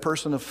exactly a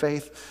person of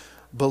faith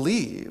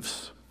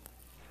believes.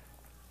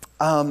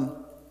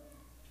 But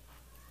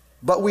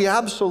we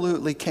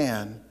absolutely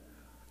can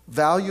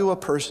value a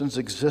person's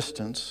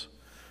existence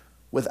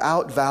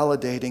without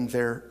validating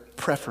their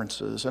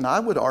preferences. And I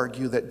would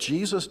argue that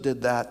Jesus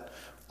did that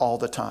all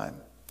the time.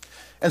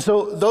 And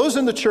so those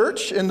in the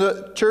church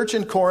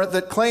in Corinth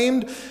that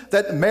claimed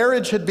that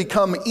marriage had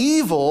become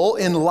evil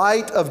in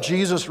light of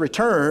Jesus'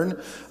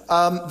 return,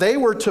 they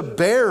were to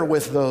bear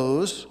with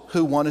those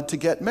who wanted to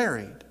get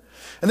married.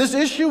 And this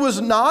issue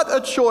was not a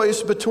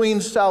choice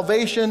between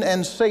salvation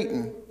and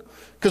Satan.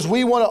 Because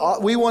we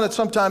want to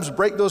sometimes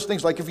break those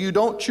things. Like if you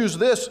don't choose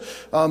this,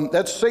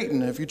 that's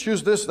Satan. If you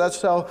choose this,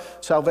 that's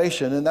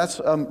salvation. And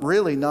that's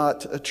really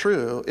not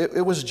true.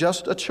 It was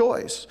just a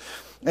choice.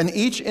 And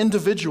each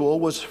individual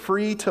was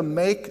free to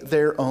make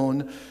their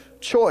own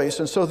choice.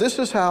 And so this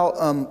is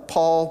how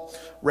Paul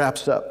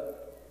wraps up.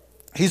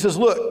 He says,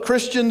 look,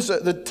 Christians,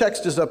 the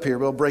text is up here,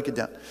 we'll break it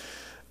down.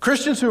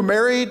 Christians who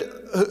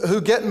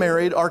get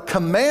married are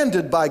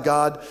commanded by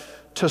God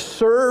to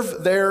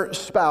serve their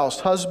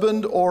spouse,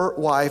 husband or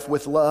wife,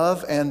 with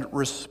love and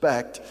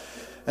respect.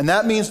 And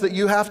that means that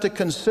you have to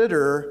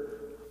consider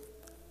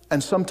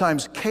and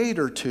sometimes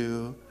cater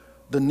to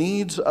the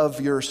needs of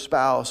your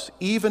spouse,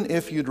 even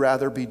if you'd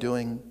rather be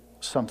doing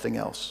something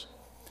else.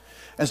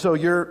 And so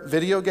your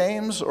video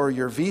games or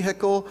your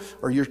vehicle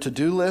or your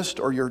to-do list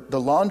or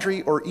the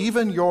laundry or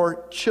even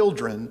your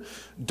children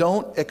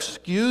don't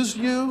excuse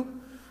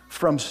you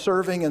from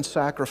serving and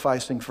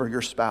sacrificing for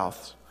your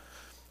spouse.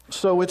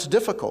 So it's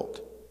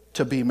difficult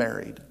to be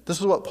married. This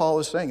is what Paul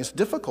is saying. It's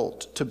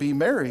difficult to be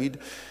married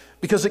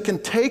because it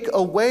can take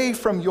away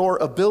from your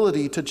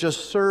ability to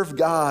just serve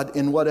God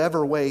in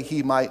whatever way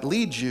He might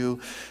lead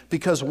you,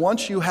 because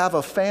once you have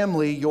a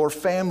family, your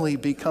family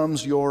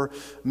becomes your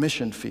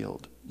mission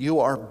field.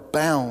 You are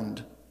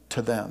bound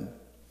to them.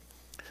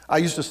 I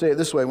used to say it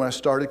this way when I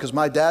started, because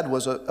my dad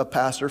was a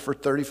pastor for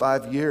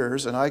 35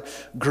 years, and I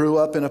grew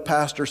up in a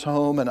pastor's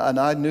home, and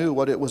I knew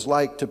what it was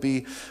like to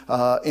be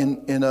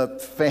in a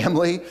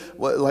family,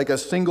 like a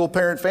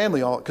single-parent family,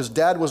 because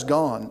Dad was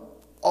gone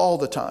all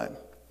the time.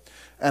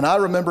 And I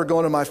remember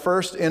going to my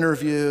first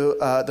interview,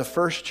 the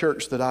first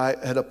church that I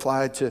had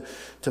applied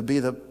to be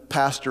the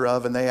pastor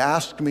of, and they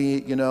asked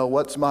me,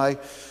 what's my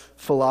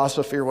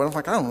philosophy or what. I'm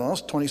like, I don't know, I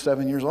was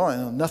 27 years old, I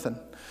know nothing.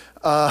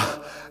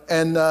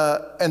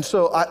 And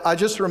so I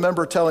just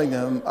remember telling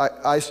them,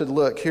 I said,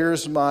 look,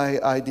 here's my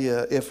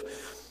idea.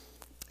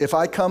 If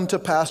I come to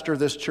pastor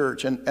this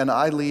church and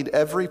I lead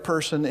every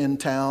person in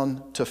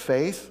town to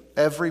faith,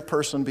 every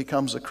person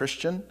becomes a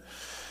Christian,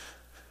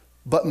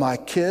 but my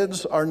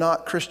kids are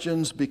not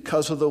Christians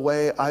because of the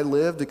way I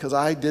lived, because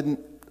I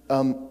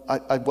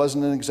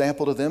wasn't an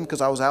example to them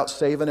because I was out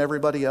saving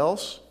everybody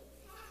else,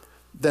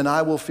 then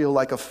I will feel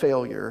like a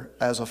failure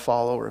as a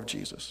follower of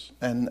Jesus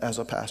and as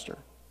a pastor.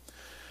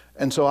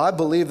 And so I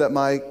believe that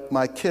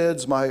my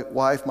kids, my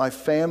wife, my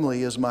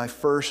family is my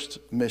first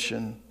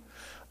mission.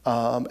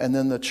 And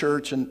then the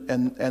church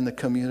and the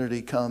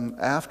community come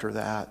after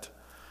that.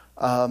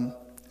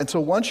 And so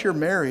once you're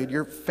married,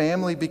 your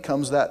family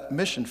becomes that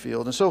mission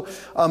field. And so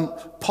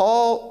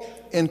Paul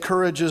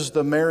encourages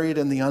the married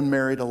and the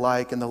unmarried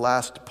alike in the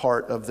last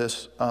part of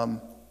this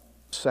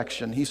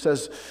section. He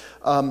says,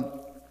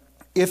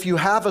 if you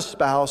have a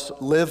spouse,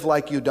 live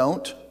like you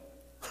don't.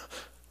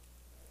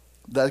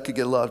 That could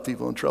get a lot of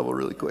people in trouble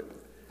really quick.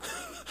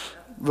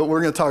 But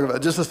we're going to talk about it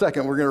in just a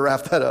second. We're going to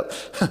wrap that up.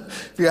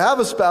 If you have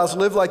a spouse,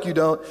 live like you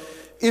don't.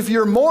 If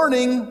you're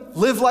mourning,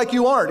 live like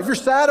you aren't. If you're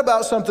sad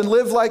about something,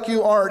 live like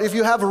you aren't. If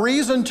you have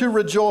reason to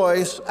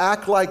rejoice,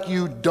 act like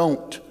you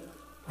don't.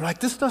 We're like,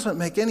 this doesn't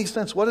make any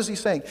sense. What is he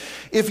saying?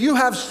 If you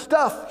have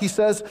stuff, he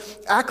says,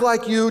 act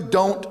like you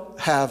don't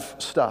have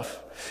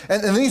stuff.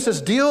 And then he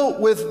says,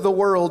 deal with the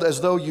world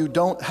as though you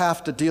don't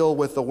have to deal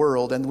with the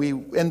world. And we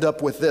end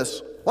up with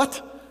this.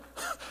 What?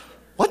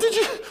 What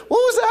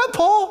was that,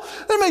 Paul?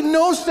 That made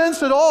no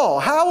sense at all.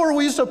 How are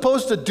we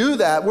supposed to do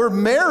that? We're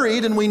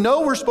married and we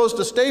know we're supposed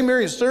to stay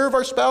married and serve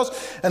our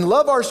spouse and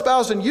love our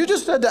spouse. And you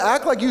just said to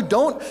act like you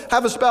don't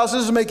have a spouse.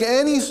 This doesn't make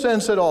any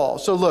sense at all.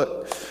 So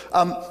look,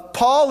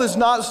 Paul is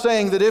not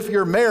saying that if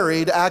you're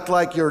married, act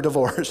like you're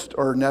divorced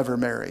or never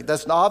married.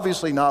 That's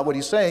obviously not what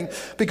he's saying,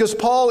 because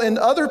Paul in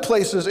other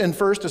places in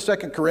 1st to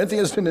 2nd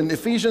Corinthians and in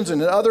Ephesians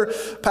and in other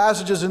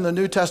passages in the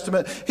New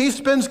Testament, he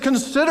spends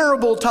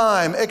considerable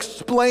time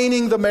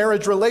explaining the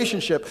marriage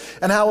relationship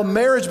and how a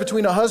marriage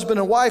between a husband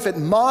and wife, it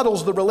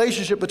models the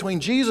relationship between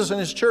Jesus and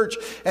his church,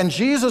 and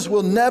Jesus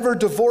will never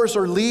divorce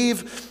or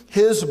leave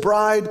his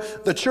bride,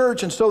 the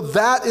church. And so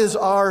that is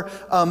our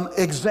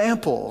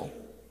example.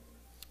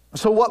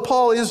 So what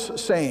Paul is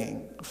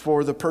saying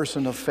for the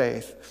person of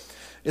faith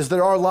is that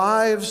our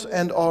lives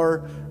and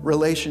our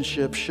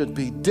relationships should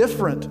be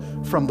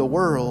different from the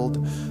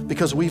world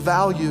because we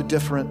value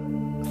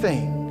different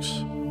things.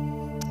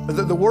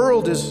 The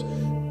world is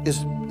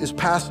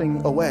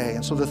passing away,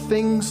 and so the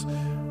things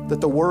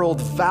that the world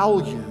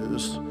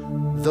values,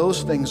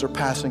 those things are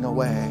passing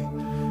away.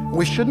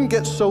 We shouldn't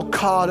get so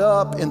caught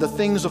up in the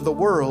things of the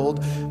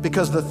world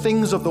because the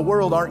things of the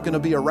world aren't going to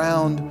be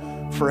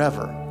around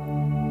forever.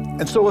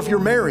 And so if you're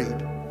married,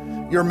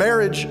 your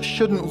marriage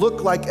shouldn't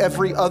look like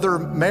every other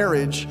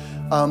marriage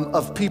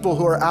of people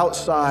who are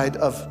outside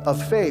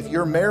of faith.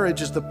 Your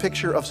marriage is the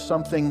picture of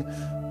something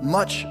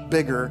much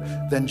bigger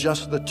than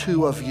just the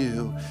two of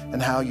you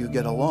and how you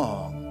get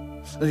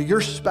along.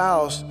 Your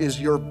spouse is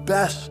your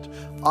best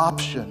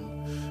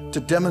option to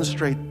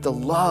demonstrate the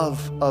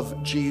love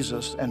of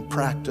Jesus and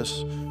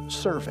practice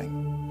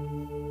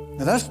serving.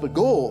 Now that's the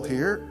goal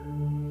here.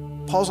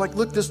 Paul's like,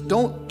 look,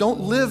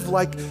 don't live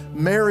like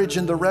marriage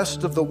in the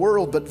rest of the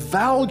world, but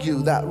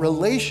value that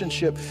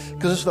relationship,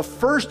 because it's the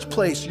first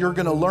place you're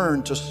going to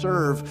learn to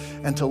serve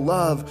and to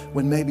love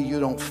when maybe you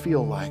don't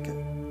feel like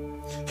it.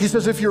 He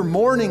says, if you're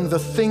mourning the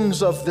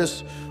things of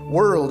this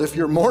world, if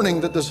you're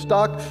mourning that the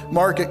stock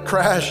market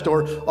crashed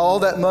or all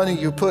that money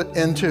you put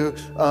into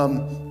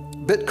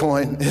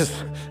Bitcoin is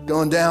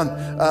going down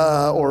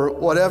or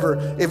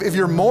whatever, if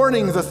you're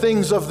mourning the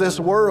things of this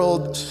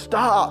world,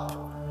 stop.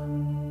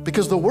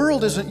 Because the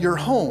world isn't your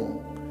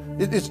home.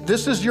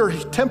 This is your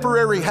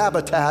temporary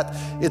habitat.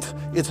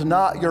 It's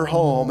not your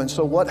home. And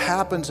so what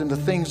happens in the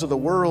things of the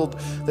world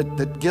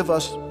that give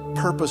us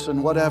purpose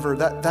and whatever,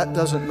 that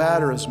doesn't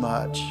matter as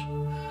much.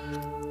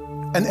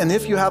 And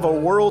if you have a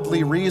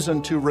worldly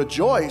reason to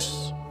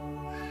rejoice,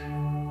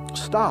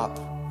 stop.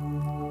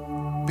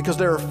 Because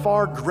there are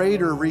far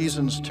greater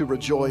reasons to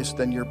rejoice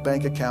than your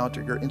bank account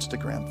or your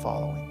Instagram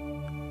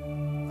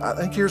following. I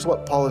think here's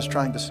what Paul is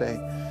trying to say.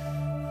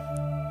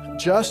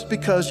 Just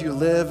because you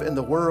live in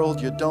the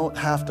world, you don't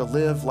have to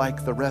live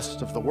like the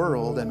rest of the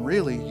world, and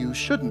really you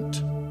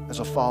shouldn't as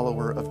a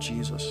follower of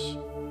Jesus.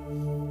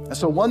 And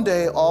so one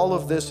day all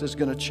of this is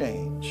going to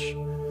change.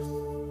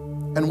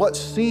 And what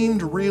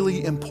seemed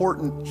really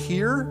important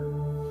here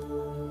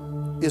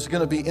is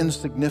going to be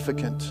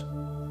insignificant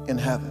in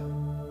heaven.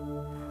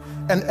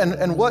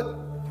 And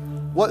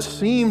what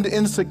seemed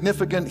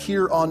insignificant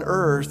here on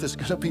earth is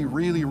going to be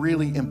really,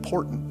 really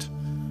important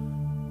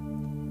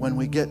when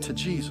we get to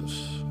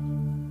Jesus.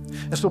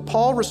 And so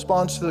Paul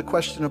responds to the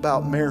question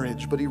about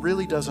marriage, but he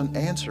really doesn't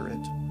answer it.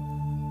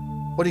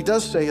 What he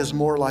does say is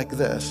more like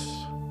this: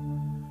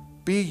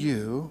 be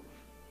you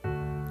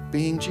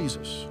being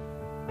Jesus.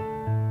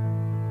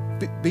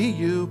 Be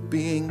you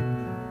being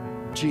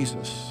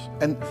Jesus.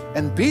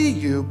 And be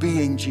you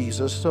being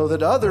Jesus so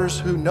that others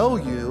who know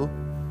you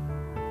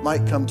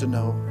might come to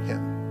know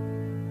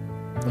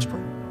him. Let's pray.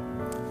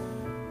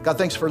 God,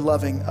 thanks for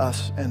loving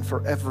us and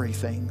for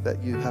everything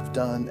that you have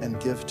done and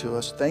give to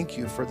us. Thank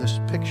you for this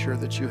picture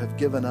that you have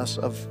given us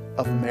of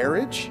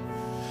marriage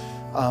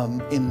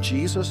in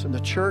Jesus and the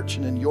church,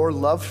 and in your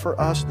love for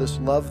us, this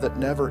love that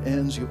never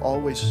ends. You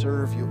always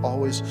serve, you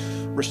always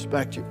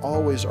respect, you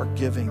always are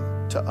giving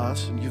to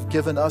us. And you've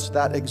given us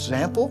that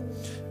example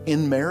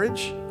in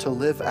marriage to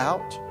live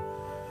out.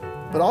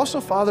 But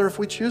also, Father, if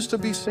we choose to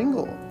be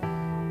single,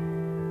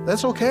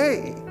 that's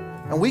okay.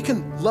 And we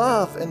can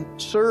love and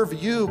serve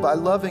you by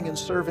loving and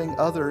serving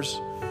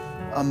others,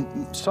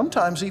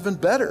 sometimes even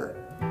better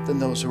than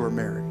those who are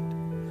married.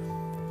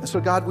 And so,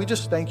 God, we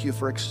just thank you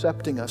for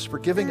accepting us, for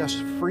giving us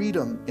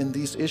freedom in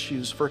these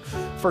issues,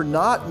 for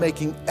not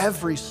making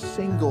every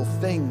single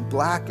thing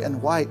black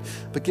and white,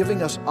 but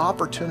giving us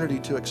opportunity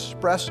to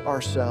express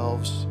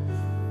ourselves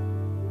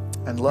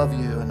and love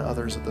you and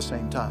others at the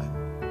same time.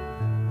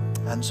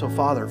 And so,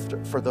 Father,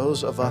 for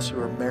those of us who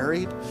are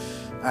married,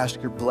 I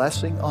ask your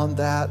blessing on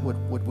that.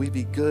 Would we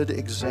be good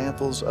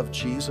examples of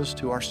Jesus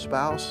to our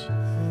spouse?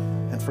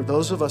 And for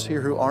those of us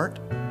here who aren't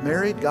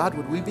married, God,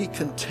 would we be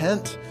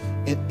content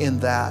in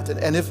that?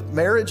 And if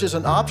marriage is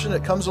an option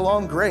that comes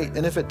along, great.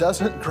 And if it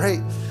doesn't,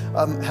 great.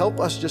 Help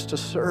us just to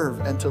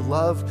serve and to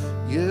love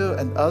you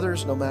and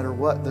others no matter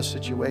what the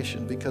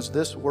situation, because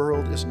this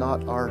world is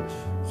not our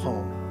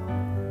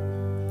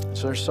home.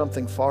 So there's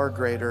something far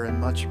greater and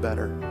much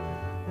better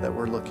that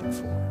we're looking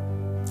for.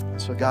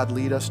 So God,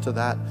 lead us to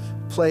that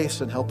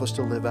place and help us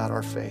to live out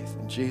our faith.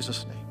 In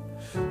Jesus' name,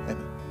 amen.